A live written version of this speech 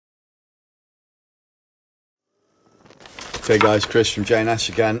Okay guys, Chris from J&S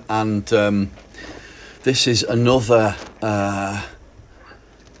again, and this is another bit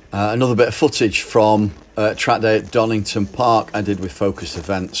of footage from track day at Donington Park I did with Focused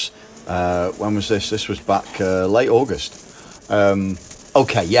Events. When was this? This was back late August.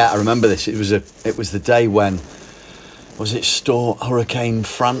 Okay, yeah, I remember this. It was the day when, was it Hurricane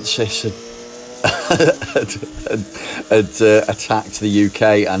Francis had attacked the UK,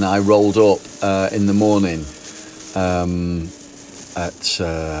 and I rolled up in the morning. I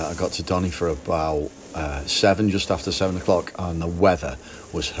got to Donny for about 7, just after 7 o'clock, and the weather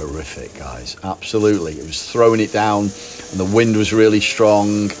was horrific, guys. Absolutely, it was throwing it down, and the wind was really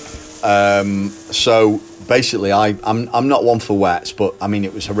strong. So basically, I'm not one for wets, but I mean,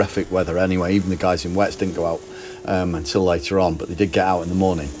 it was horrific weather anyway. Even the guys in wets didn't go out until later on, but they did get out in the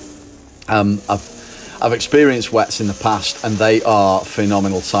morning. I've experienced wets in the past, and they are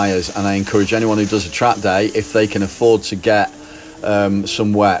phenomenal tyres, and I encourage anyone who does a track day, if they can afford to get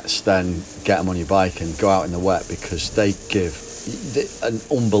some wets, then get them on your bike and go out in the wet, because they give an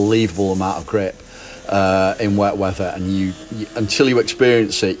unbelievable amount of grip in wet weather, and you until you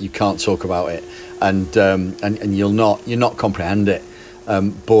experience it, you can't talk about it, and you'll not comprehend it.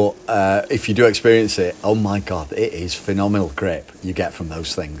 But if you do experience it, oh my God, it is phenomenal grip you get from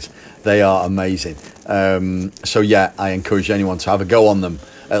those things. They are amazing. So yeah, I encourage anyone to have a go on them.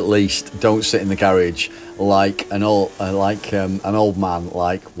 At least don't sit in the garage like an old man,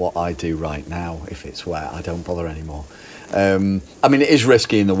 like what I do right now. If it's wet, I don't bother anymore. I mean, it is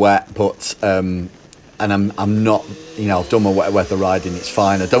risky in the wet, but and I'm not, I've done my wet weather riding. It's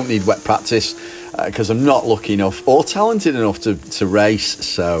fine. I don't need wet practice because I'm not lucky enough or talented enough to race.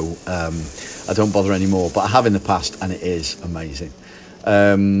 So I don't bother anymore. But I have in the past, and it is amazing.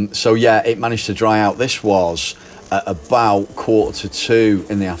 So yeah, it managed to dry out. This was at about 1:45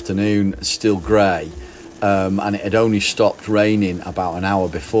 in the afternoon, still grey, and it had only stopped raining about an hour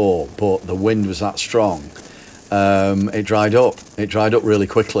before, but the wind was that strong. It dried up really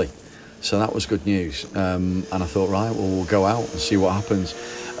quickly, so that was good news. And I thought, right, well, we'll go out and see what happens.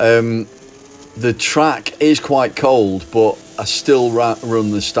 The track is quite cold, but I still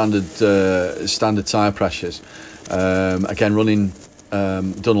run the standard tyre pressures. Again, running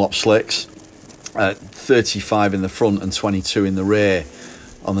Dunlop slicks, 35 in the front and 22 in the rear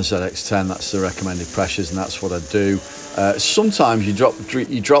on the ZX10. That's the recommended pressures, and that's what I do. Sometimes you drop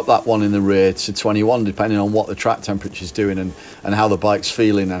that one in the rear to 21, depending on what the track temperature is doing and how the bike's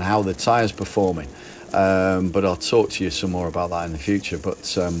feeling and how the tyres performing. But I'll talk to you some more about that in the future.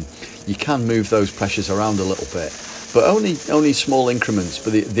 But you can move those pressures around a little bit, but only small increments.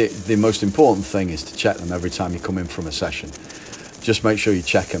 But the most important thing is to check them every time you come in from a session. Just make sure you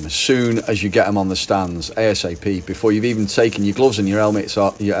check them as soon as you get them on the stands, ASAP, before you've even taken your gloves and your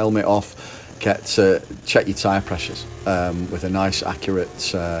helmet off. Check your tyre pressures with a nice, accurate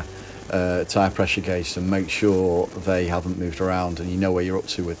tyre pressure gauge, to make sure they haven't moved around and you know where you're up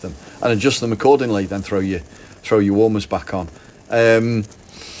to with them, and adjust them accordingly. Then throw your warmers back on.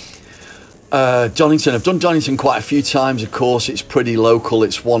 Donington, I've done Donington quite a few times. Of course, it's pretty local.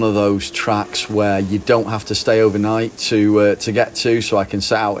 It's one of those tracks where you don't have to stay overnight to get to, so I can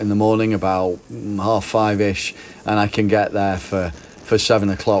set out in the morning about 5:30ish, and I can get there for 7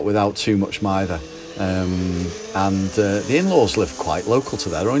 o'clock without too much mither. The in-laws live quite local to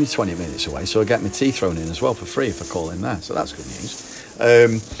there. They're only 20 minutes away, so I get my tea thrown in as well for free if I call in there, so that's good news.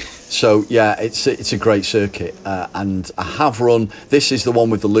 So yeah, it's a great circuit, and I have run. This is the one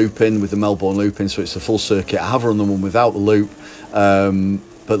with the loop in, with the Melbourne loop in, so it's the full circuit. I have run the one without the loop, but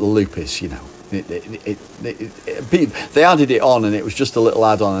the loop is, they added it on, and it was just a little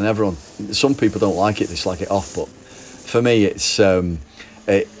add-on, and some people don't like it; they like it off. But for me, it's a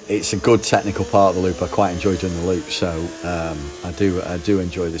good technical part of the loop. I quite enjoy doing the loop, so I do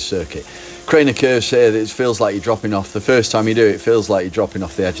enjoy this circuit. Craner curves here, it feels like you're dropping off. The first time you do it, it feels like you're dropping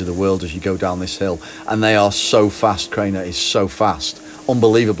off the edge of the world as you go down this hill, and they are so fast. Craner is so fast,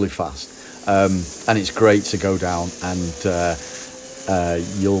 unbelievably fast, and it's great to go down. And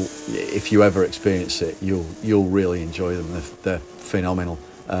if you ever experience it, you'll really enjoy them. They're phenomenal.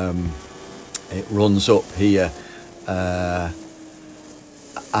 It runs up here,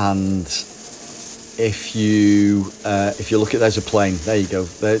 and if you look at, there's a plane. There you go.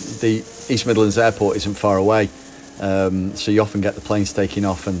 The East Midlands Airport isn't far away, so you often get the planes taking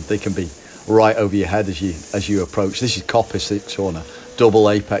off, and they can be right over your head as you approach. This is Coppice, this corner, double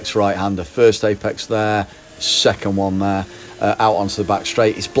apex right-hander. First apex there, second one there, out onto the back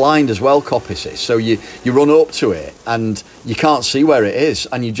straight. It's blind as well, Coppice is. So you run up to it and you can't see where it is,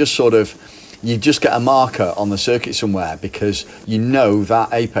 and you just get a marker on the circuit somewhere, because you know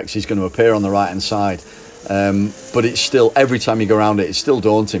that apex is going to appear on the right hand side. But it's still, every time you go around it, it's still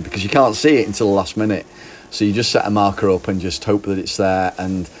daunting because you can't see it until the last minute. So you just set a marker up and just hope that it's there,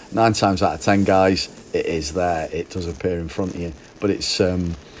 and 9 times out of 10, guys, it is there. It does appear in front of you, but it's a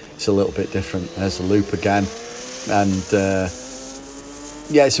little bit different. There's the loop again, and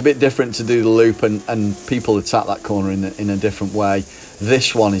yeah, it's a bit different to do the loop, and people attack that corner in a different way.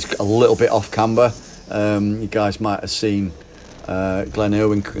 This one is a little bit off camber. You guys might have seen Glenn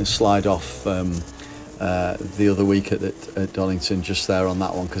Irwin slide off the other week at Donington, just there on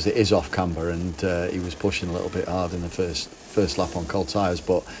that one, because it is off camber, and he was pushing a little bit hard in the first lap on cold tyres,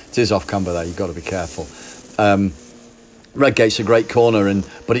 but it is off camber there. You've got to be careful. Redgate's a great corner,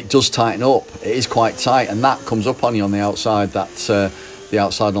 but it does tighten up. It is quite tight, and that comes up on you on the outside. The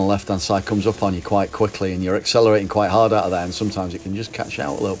outside on the left hand side comes up on you quite quickly, and you're accelerating quite hard out of there, and sometimes it can just catch you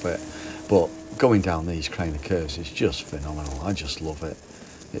out a little bit. But going down these Craner curves is just phenomenal. I just love it.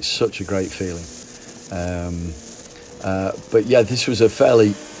 It's such a great feeling. But yeah, this was a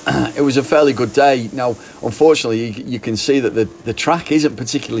fairly good day. Now, unfortunately, you can see that the track isn't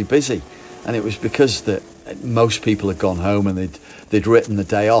particularly busy, and it was because that most people had gone home and they'd written the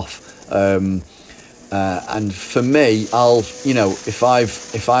day off. And for me,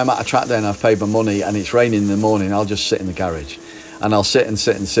 if I'm at a track day and I've paid my money and it's raining in the morning, I'll just sit in the garage, and I'll sit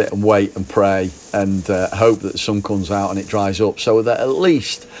and wait and pray and hope that the sun comes out and it dries up, so that at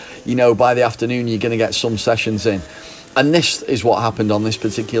least, by the afternoon you're going to get some sessions in. And this is what happened on this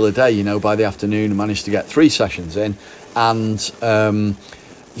particular day. By the afternoon I managed to get 3 sessions in, and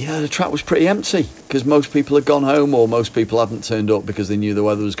the track was pretty empty because most people had gone home, or most people hadn't turned up because they knew the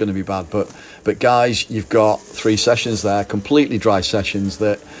weather was going to be bad. But guys, you've got 3 sessions there, completely dry sessions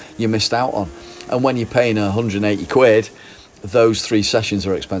that you missed out on. And when you're paying 180 quid, those 3 sessions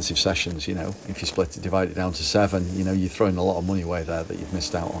are expensive sessions. If you divide it down to 7, you're throwing a lot of money away there that you've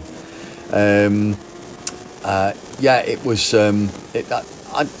missed out on. It was. I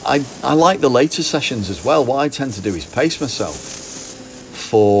like the later sessions as well. What I tend to do is pace myself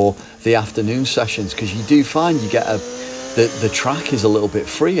for the afternoon sessions, because you do find you get the track is a little bit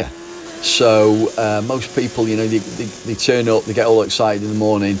freer. So most people, they turn up, they get all excited in the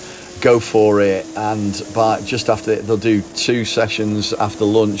morning, go for it, and just after they'll do 2 sessions after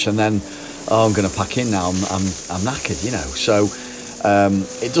lunch, and then I'm going to pack in now. I'm knackered, So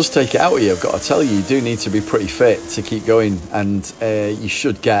it does take it out of you. I've got to tell you, you do need to be pretty fit to keep going, and you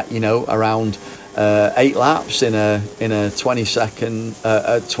should get around 8 laps in a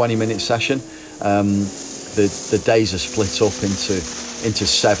 20-minute session. The days are split up into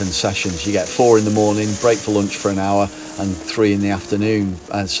 7 sessions. You get 4 in the morning, break for lunch for an hour, and 3 in the afternoon.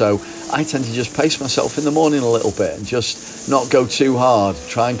 And so I tend to just pace myself in the morning a little bit and just not go too hard,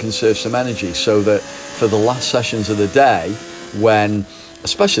 try and conserve some energy, so that for the last sessions of the day, when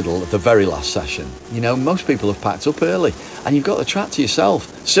especially the very last session, most people have packed up early and you've got the track to yourself,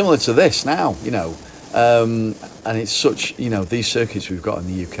 similar to this now, and it's such, these circuits we've got in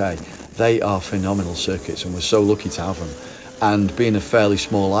the UK, they are phenomenal circuits, and we're so lucky to have them. And being a fairly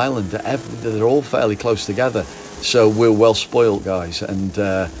small island, they're all fairly close together, so we're well spoiled, guys. And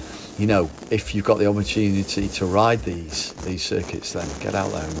if you've got the opportunity to ride these circuits, then get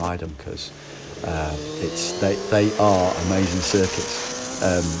out there and ride them, because they are amazing circuits.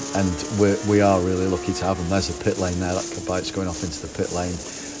 And we are really lucky to have them. There's a pit lane there, that bike's going off into the pit lane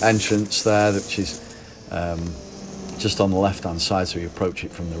entrance there, which is just on the left hand side, so you approach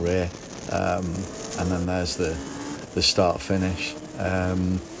it from the rear, and then there's the start finish.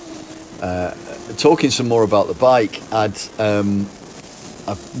 Talking some more about the bike, I've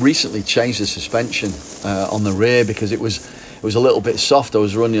recently changed the suspension on the rear, because it was a little bit soft. I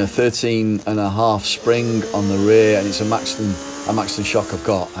was running a 13.5 spring on the rear, and it's a Maxton shock I've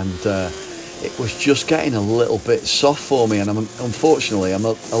got, and it was just getting a little bit soft for me. And unfortunately I'm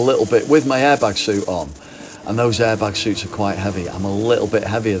a little bit, with my airbag suit on, and those airbag suits are quite heavy, I'm a little bit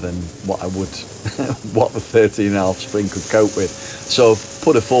heavier than what I would what the 13.5 spring could cope with. So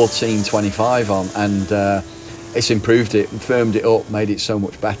put a 14.25 on, and it's improved it and firmed it up, made it so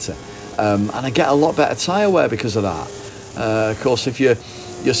much better, and I get a lot better tyre wear because of that. Of course, if your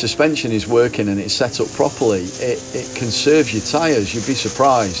suspension is working and it's set up properly, it conserves your tyres. You'd be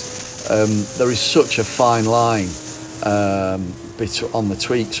surprised. There is such a fine line on the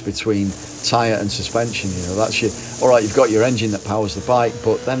tweaks between tyre and suspension. That's all right, you've got your engine that powers the bike,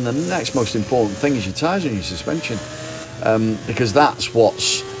 but then the next most important thing is your tyres and your suspension, because that's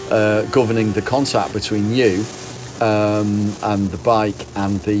what's governing the contact between you and the bike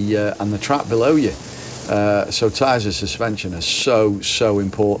and the track below you. So tyres and suspension are so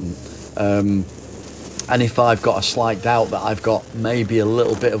important. And if I've got a slight doubt that I've got maybe a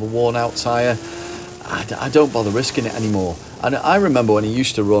little bit of a worn out tyre, I don't bother risking it anymore. And I remember when he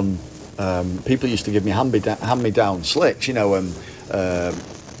used to run, people used to give me hand-me-down slicks, you know,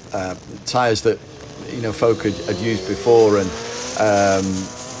 tyres that, you know, folk had used before, and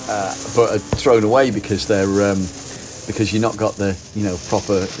but had thrown away because they're because you've not got the, you know,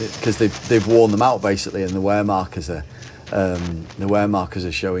 proper, because they've worn them out basically, and the wear markers are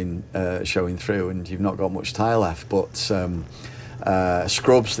showing through, and you've not got much tyre left. But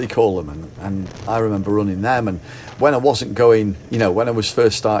scrubs, they call them, and I remember running them, and when I wasn't going, you know, when I was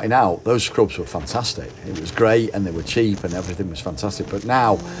first starting out, those scrubs were fantastic. It was great, and they were cheap, and everything was fantastic. But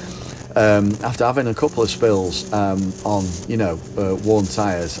now, after having a couple of spills on, you know, worn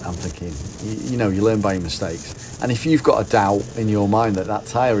tyres, I'm thinking, you know, you learn by your mistakes. And if you've got a doubt in your mind that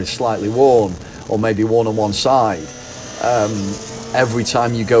tyre is slightly worn, or maybe worn on one side, every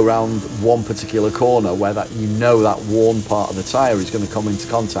time you go round one particular corner where that, you know, that worn part of the tyre is going to come into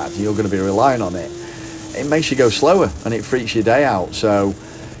contact and you're going to be relying on it, it makes you go slower and it freaks your day out. So,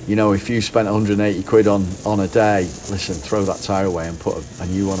 you know, if you spent 180 quid on a day, listen, throw that tyre away and put a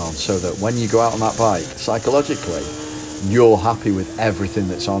new one on, so that when you go out on that bike, psychologically, you're happy with everything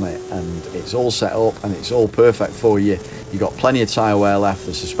that's on it, and it's all set up and it's all perfect for you. You've got plenty of tyre wear left,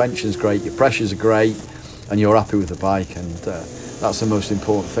 the suspension's great, your pressures are great, and you're happy with the bike, and that's the most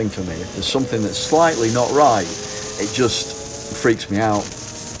important thing for me. If there's something that's slightly not right, it just freaks me out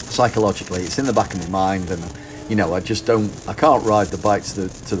psychologically. It's in the back of my mind, and you know, I can't ride the bike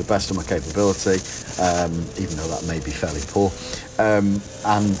to the best of my capability, even though that may be fairly poor.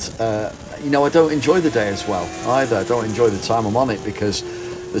 You know, I don't enjoy the day as well either. I don't enjoy the time I'm on it because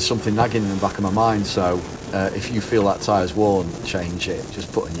there's something nagging in the back of my mind. So if you feel that tyre's worn, change it.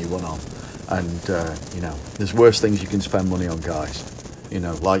 Just put a new one on. And you know, there's worse things you can spend money on, guys. You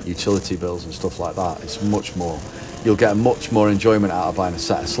know, like utility bills and stuff like that. It's much more. You'll get much more enjoyment out of buying a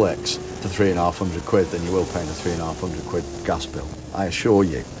set of slicks for 3,500 quid than you will paying a 3,500 quid gas bill. I assure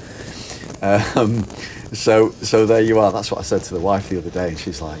you. So there you are. That's what I said to the wife the other day, and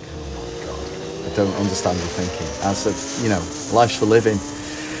she's like, "Oh my God, I don't understand your thinking." I said, "You know, life's for living,"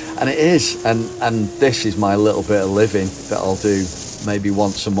 and it is. And this is my little bit of living that I'll do maybe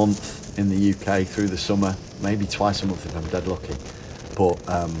once a month in the UK through the summer, maybe twice a month if I'm dead lucky. But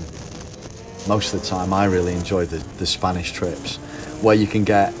most of the time, I really enjoy the Spanish trips, where you can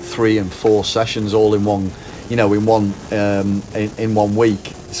get 3 and 4 sessions all in one, you know, in one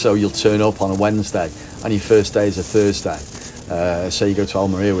week. So you'll turn up on a Wednesday, and your first day is a Thursday. So you go to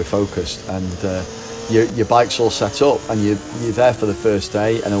Almeria with Focused, and your bike's all set up, and you're there for the first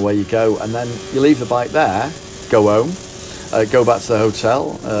day, and away you go. And then you leave the bike there, go home, go back to the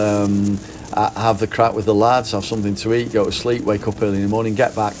hotel, have the crack with the lads, have something to eat, go to sleep, wake up early in the morning,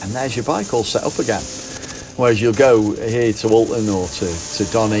 get back, and there's your bike all set up again. Whereas you'll go here to Walton or to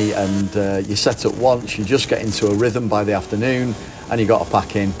Donny, and you set up once, you just get into a rhythm by the afternoon, and you got to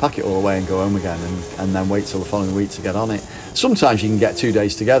pack it all away and go home again, and then wait till the following week to get on it. Sometimes you can get 2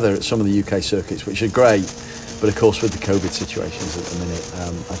 days together at some of the UK circuits, which are great, but of course with the COVID situations at the minute,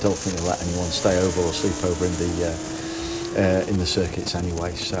 I don't think they'll let anyone stay over or sleep over in the circuits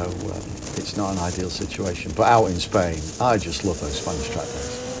anyway, so it's not an ideal situation. But out in Spain, I just love those Spanish track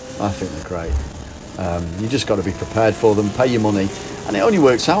days. I think they're great. You just got to be prepared for them, pay your money, and it only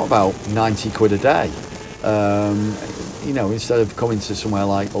works out about 90 quid a day. You know, instead of coming to somewhere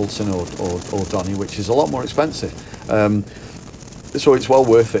like Alton or Donny, which is a lot more expensive. So it's well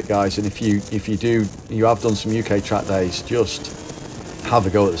worth it, guys. And if you have done some UK track days, just have a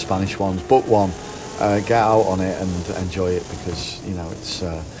go at the Spanish ones, book one, get out on it and enjoy it, because you know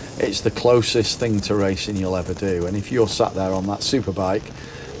it's the closest thing to racing you'll ever do. And if you're sat there on that super bike,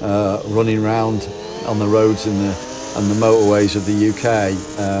 running around on the roads and the motorways of the UK,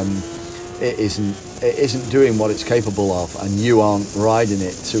 it isn't doing what it's capable of, and you aren't riding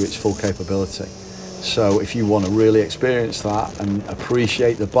it to its full capability. So if you want to really experience that and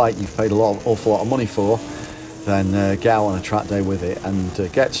appreciate the bike you've paid awful lot of money for, then get out on a track day with it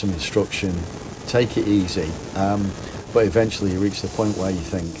and get some instruction. Take it easy, but eventually you reach the point where you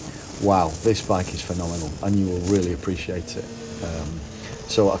think, wow, this bike is phenomenal, and you will really appreciate it.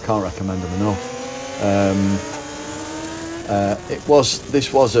 So I can't recommend them enough.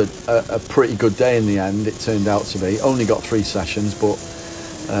 This was a pretty good day in the end. It turned out to be. Only got 3 sessions, but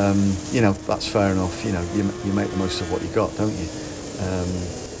you know, that's fair enough. You know, you make the most of what you got, don't you?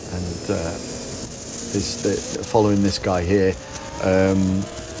 Following this guy here,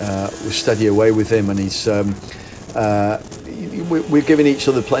 we're steady away with him, and he's we're giving each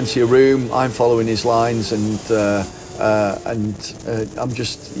other plenty of room. I'm following his lines, and I'm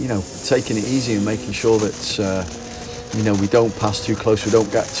just, you know, taking it easy and making sure that you know, we don't pass too close, we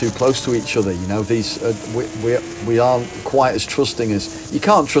don't get too close to each other. You know, these we aren't quite as trusting as, you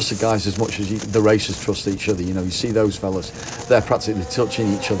can't trust the guys as much as the racers trust each other. You know, you see those fellas, they're practically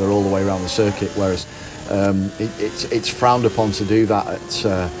touching each other all the way around the circuit, whereas it's frowned upon to do that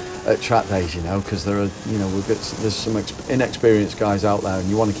at track days, you know, because there are, you know, there's some inexperienced guys out there, and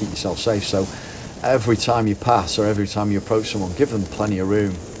you want to keep yourself safe. So every time you pass or every time you approach someone, give them plenty of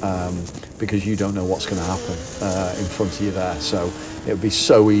room, because you don't know what's going to happen in front of you there. So it would be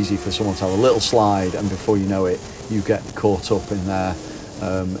so easy for someone to have a little slide, and before you know it, you get caught up in their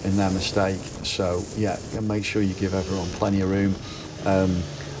mistake. So yeah, make sure you give everyone plenty of room,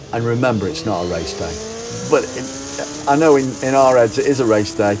 and remember, it's not a race day. But I know in our heads it is a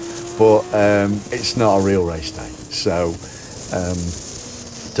race day, but it's not a real race day. So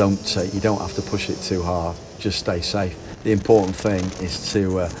you don't have to push it too hard. Just stay safe. The important thing is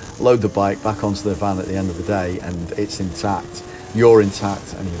to load the bike back onto the van at the end of the day, and it's intact. You're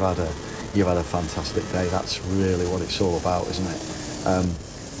intact, and you've had a fantastic day. That's really what it's all about, isn't it?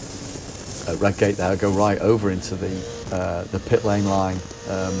 At Redgate there, go right over into the pit lane line.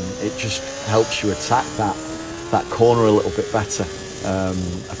 It just helps you attack that corner a little bit better.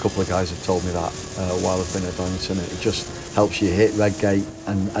 A couple of guys have told me that while I've been at Donington. It just helps you hit Redgate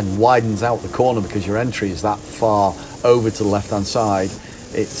and widens out the corner, because your entry is that far over to the left hand side.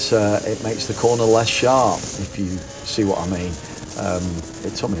 It makes the corner less sharp, if you see what I mean.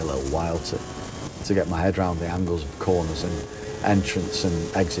 It took me a little while to get my head around the angles of corners and entrance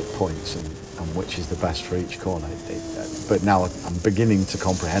and exit points, and which is the best for each corner. But now I'm beginning to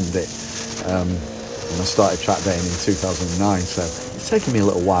comprehend it. And I started track daying in 2009, so it's taken me a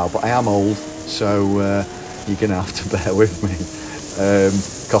little while, but I am old, so you're going to have to bear with me.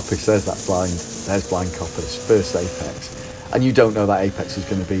 Coppice, there's blind Coppice, first apex. And you don't know that apex is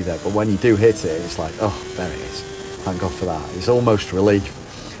going to be there, but when you do hit it, it's like, oh, there it is. Thank God for that. It's almost relief.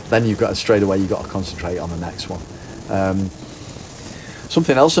 Then you've got to, straight away, you've got to concentrate on the next one.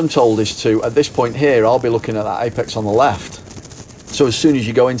 Something else I'm told is at this point here, I'll be looking at that apex on the left. So as soon as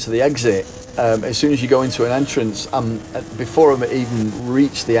you go into the exit, as soon as you go into an entrance, before I even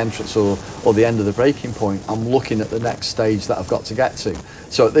reach the entrance or the end of the braking point, I'm looking at the next stage that I've got to get to.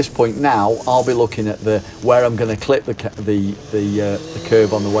 So at this point now, I'll be looking at where I'm going to clip the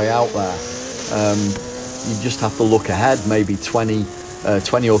curb on the way out there. You just have to look ahead, maybe 20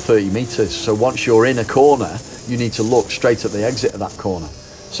 or 30 meters. So once you're in a corner, you need to look straight at the exit of that corner.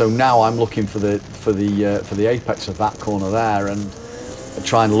 So now I'm looking for the apex of that corner there, and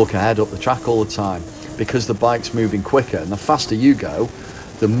try and look ahead up the track all the time, because the bike's moving quicker, and the faster you go,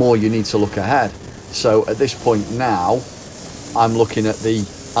 the more you need to look ahead. So at this point now, I'm looking at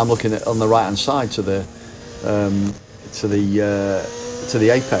on the right hand side to the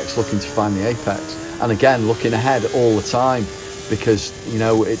apex, looking to find the apex, and again looking ahead all the time, because you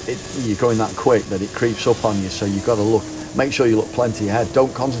know you're going that quick that it creeps up on you. So you've got to make sure you look plenty ahead.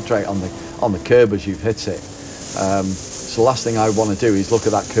 Don't concentrate on the curb as you've hit it. So the last thing I want to do is look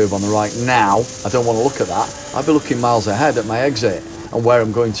at that curve on the right now. I don't want to look at that. I'll be looking miles ahead at my exit and where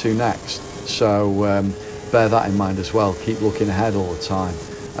I'm going to next. So bear that in mind as well. Keep looking ahead all the time.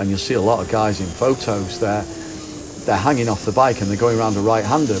 And you'll see a lot of guys in photos there. They're hanging off the bike and they're going around a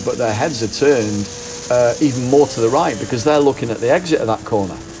right-hander, but their heads are turned even more to the right, because they're looking at the exit of that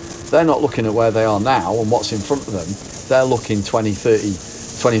corner. They're not looking at where they are now and what's in front of them. They're looking 20,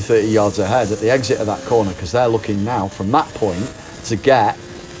 30 yards ahead at the exit of that corner, because they're looking now from that point to get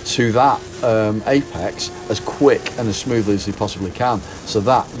to that apex as quick and as smoothly as they possibly can. So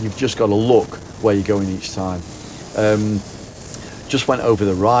that you've just got to look where you're going each time. Just went over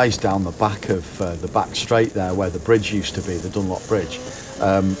the rise down the back of the back straight there where the bridge used to be, the Dunlop bridge,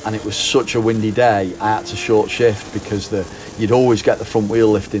 and it was such a windy day. I had to short shift because you'd always get the front wheel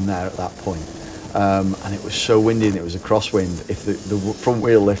lift in there at that point. And it was so windy, and it was a crosswind. If the front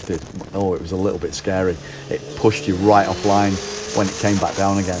wheel lifted, oh, it was a little bit scary. It pushed you right offline when it came back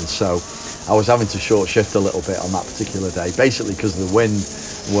down again. So I was having to short shift a little bit on that particular day, basically because of the wind,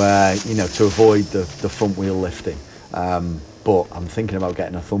 where, you know, to avoid the front wheel lifting. But I'm thinking about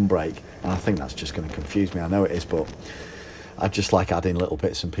getting a thumb brake, and I think that's just going to confuse me. I know it is, but I just like adding little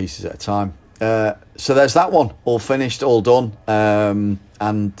bits and pieces at a time. So there's that one, all finished, all done, and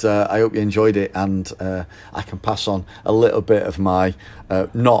I hope you enjoyed it, and I can pass on a little bit of my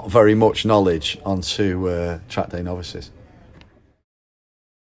not very much knowledge onto track day novices.